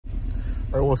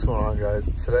Alright, what's going on, guys?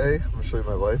 Today, I'm going to show you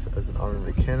my life as an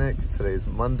Army mechanic. Today's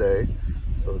Monday,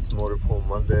 so it's Motor Pool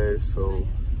Monday, so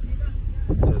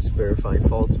just verifying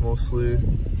faults mostly.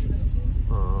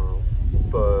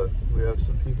 But we have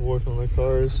some people working on their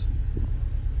cars.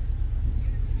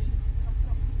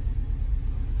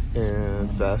 And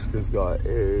Vasquez got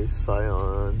a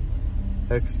Scion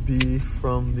XB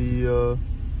from the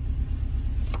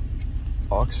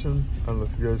auction. I don't know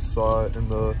if you guys saw it in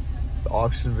the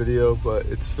auction video, but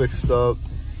it's fixed up,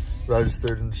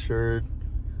 registered, insured,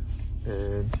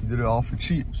 and he did it all for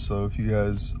cheap. So if you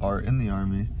guys are in the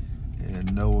Army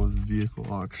and know of the vehicle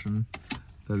auction,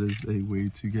 that is a way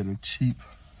to get a cheap,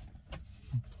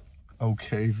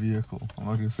 okay vehicle. I'm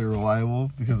not gonna say reliable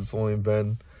because it's only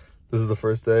been, this is the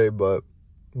first day, but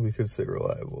we could say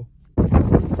reliable.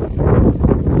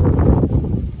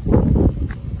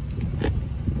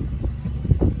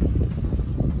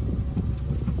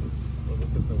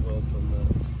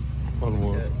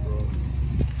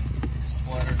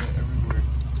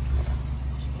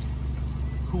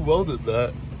 Who welded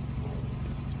that?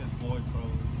 That boy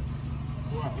probably.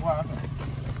 What?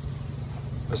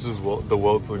 That's just the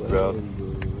welds look bad. No,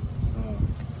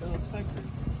 it's factory.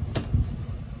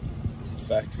 It's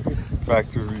factory.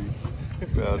 Factory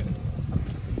bad.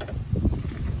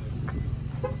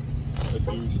 I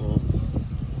do so.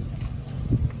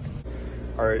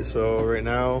 Alright, so right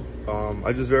now,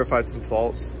 I just verified some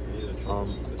faults.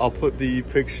 I'll put the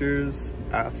pictures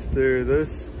after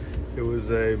this. It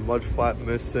was a mud flap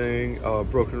missing,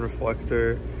 broken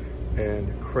reflector,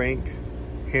 and crank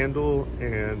handle,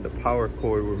 and the power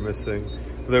cord were missing.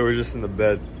 They were just in the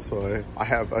bed, so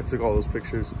I took all those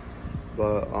pictures.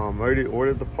 But I already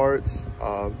ordered the parts.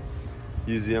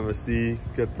 Use the MSD,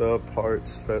 get the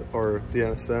parts or the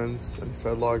NSNs, and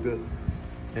fed logged it.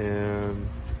 And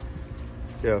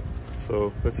yeah,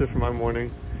 so that's it for my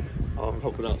morning. I'm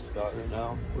helping out Scott right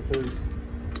now with his.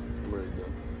 I'm ready to go.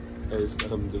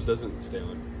 This doesn't stay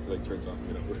on. It like turns off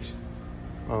when it works.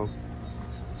 Oh,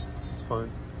 it's fine.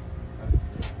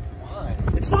 Why?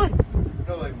 It's fine.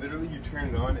 No, like literally, you turn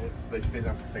it on, it like stays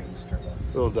on for a second, and just turns off.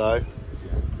 It'll die.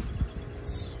 Yeah.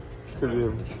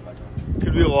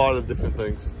 Could be a lot of different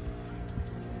things.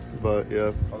 But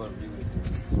yeah.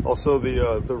 Also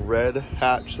the red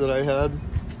hatch that I had.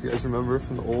 You guys remember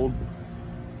from the old,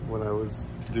 when I was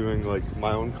doing like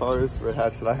my own cars, the red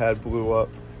hatch that I had blew up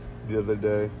the other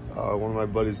day. One of my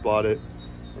buddies bought it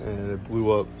and it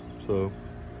blew up, so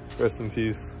rest in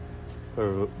peace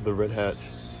for the red hatch.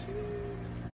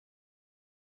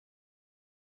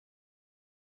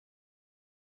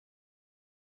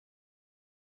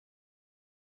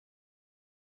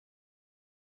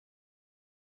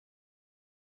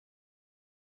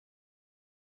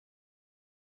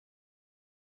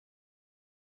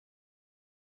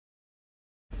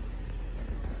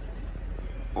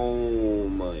 Oh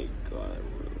my god,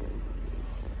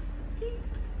 bro.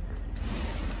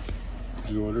 Did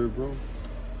you order it, bro?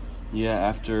 Yeah,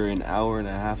 after an hour and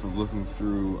a half of looking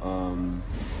through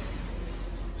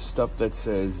stuff that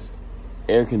says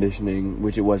air conditioning,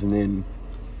 which it wasn't in.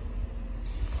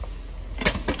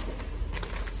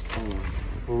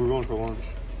 Where are we going for lunch?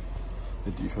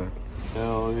 The defect.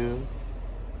 Hell yeah.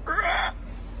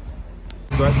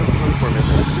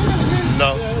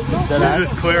 No, they're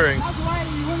just clearing. That's why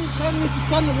you wouldn't tell me to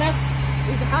turn the left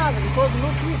is hard because no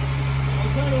food. I'm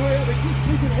trying to hurry up and keep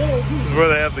drinking oil. This is where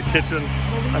they have the kitchen,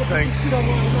 I think.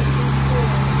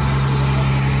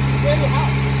 Very hot.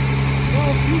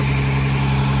 No food.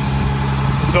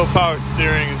 There's no power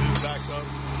steering, it's just backed up.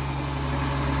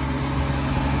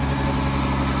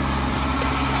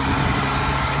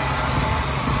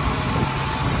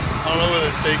 I don't know where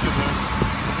they're taking them.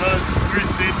 There's 3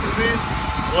 seats with me.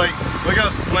 Like, look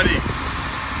how sweaty.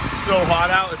 It's so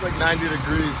hot out, it's like 90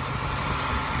 degrees.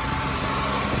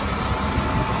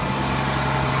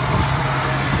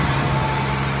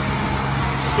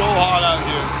 So hot out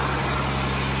here.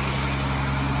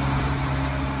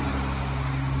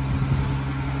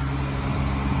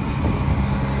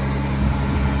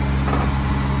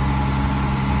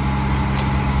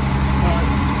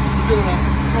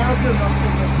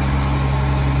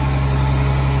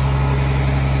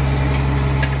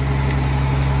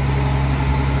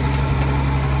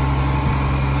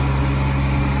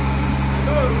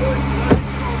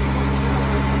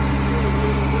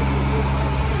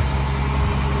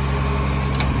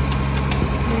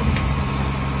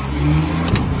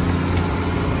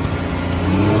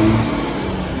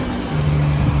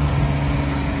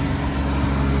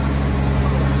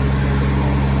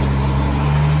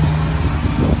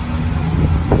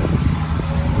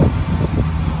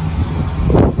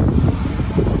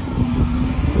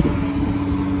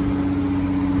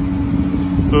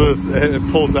 So this, it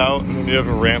pulls out and then you have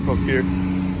a ramp up here.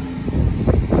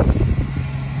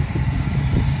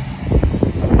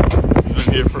 This has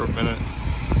been here for a minute.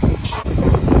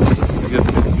 I guess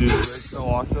these brakes are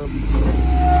locked up.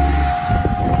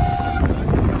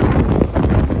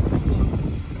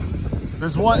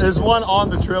 There's one on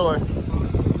the trailer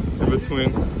in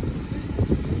between.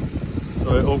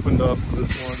 So I opened up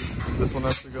this one. This one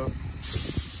has to go.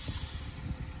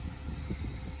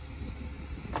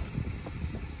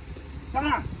 Come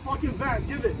on, fucking back,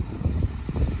 give it.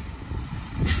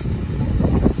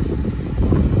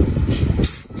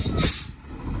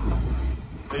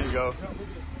 There you go.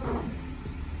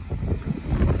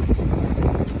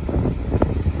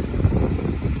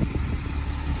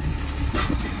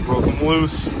 Broke them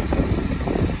loose.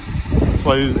 That's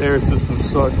why these air systems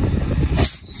suck.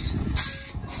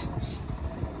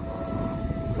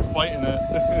 It's fighting it.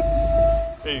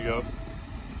 There you go.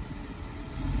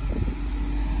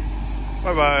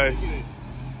 Bye-bye.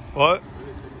 What?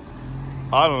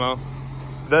 I don't know.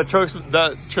 That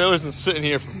trailer's been sitting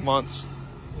here for months.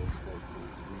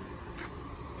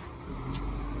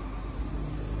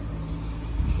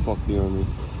 Fuck the army.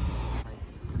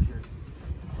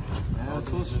 Yeah, it's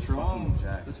so strong.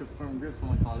 That's a firm grip,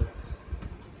 someone called it.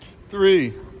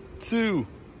 3, 2,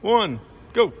 1,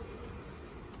 go.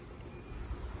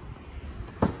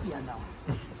 Yeah, no.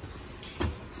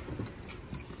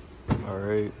 All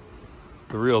right.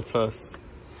 The real test.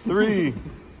 3,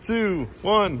 2,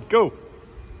 1, go.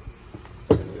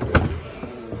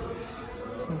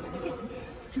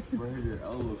 Where are your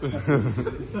elbows?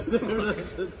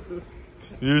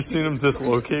 You ever seen them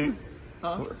dislocate?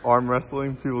 Huh? Arm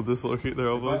wrestling, people dislocate their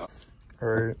elbows. All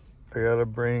right, I gotta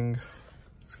bring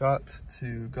Scott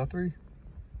to Guthrie,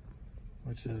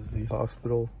 which is the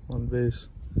hospital on base.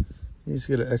 He needs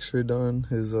to get an x-ray done.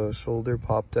 His shoulder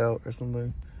popped out or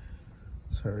something.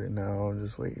 So right now I'm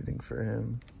just waiting for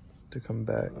him to come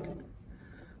back.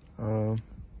 I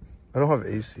don't have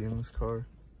AC in this car.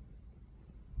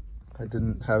 I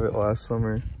didn't have it last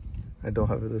summer. I don't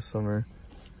have it this summer,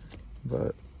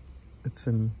 but it's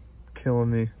been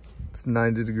killing me. It's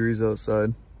 90 degrees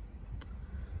outside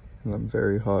and I'm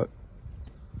very hot.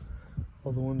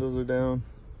 All the windows are down,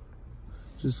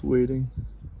 just waiting.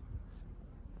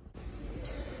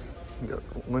 Got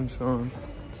the winch on.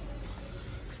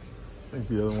 I think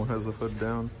the other one has the hood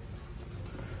down.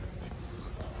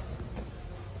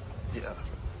 Yeah.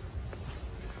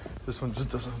 This one just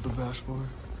doesn't have the dashboard.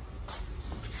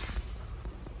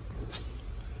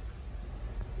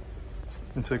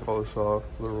 And take all this off,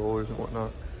 the rollers and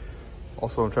whatnot.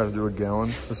 Also, I'm trying to do a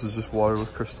gallon. This is just water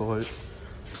with Crystal Light.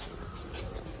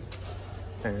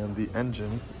 And the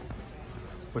engine,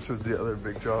 which was the other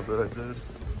big job that I did.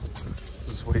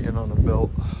 Just waiting on a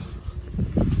belt.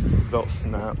 Belt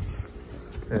snapped.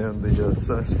 And the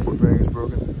center support bearing is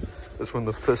broken. That's when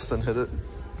the piston hit it.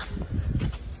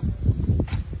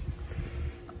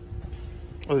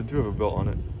 Oh, they do have a belt on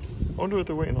it. I wonder what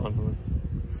they're waiting on.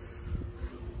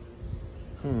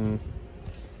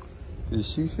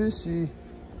 Fishy, fishy.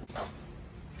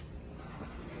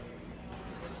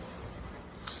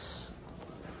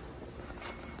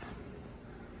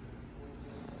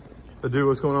 Dude,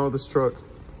 what's going on with this truck?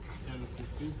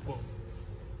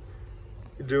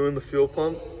 You're doing the fuel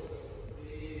pump?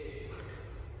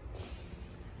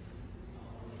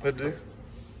 What, dude?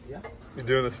 Yeah. You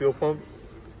doing the fuel pump?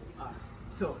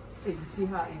 So, hey, you see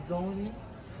how it's going in?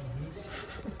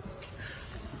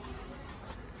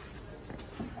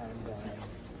 And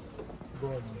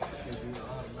going to do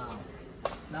now.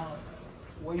 Now,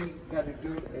 what you gotta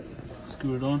do is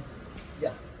Screw it on.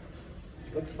 yeah.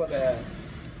 Look for the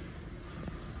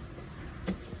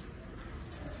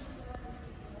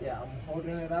I'm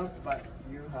holding it out, but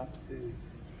you have to.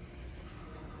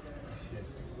 Shit.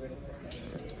 Wait a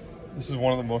second. This is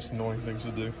one of the most annoying things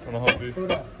to do. Wanna help you?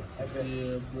 Hold on.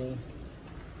 Yeah, bro.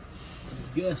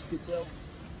 Gas fits out.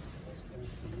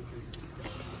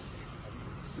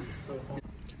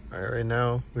 All right, right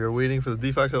now we are waiting for the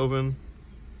defect to open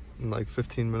in like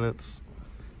 15 minutes,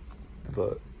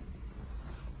 but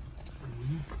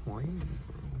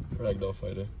Ragdoll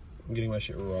fighter. I'm getting my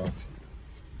shit rocked.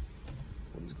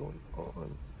 what is going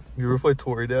on? You ever play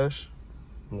Tory Dash?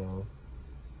 No.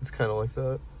 It's kind of like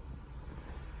that.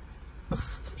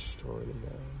 Destroyed his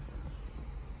ass.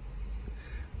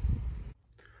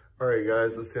 Alright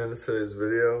guys, that's the end of today's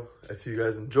video. If you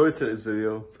guys enjoyed today's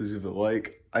video, please give it a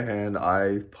like. And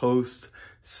I post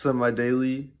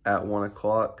semi-daily at 1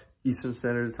 o'clock Eastern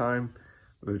Standard Time,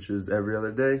 which is every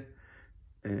other day.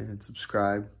 And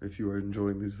subscribe if you are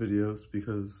enjoying these videos,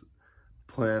 because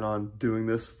I plan on doing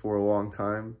this for a long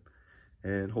time.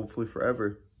 and hopefully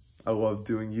forever. I love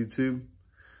doing YouTube.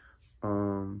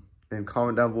 And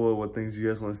comment down below what things you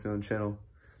guys want to see on the channel.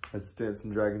 That's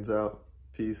Dancing Dragons out.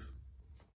 Peace.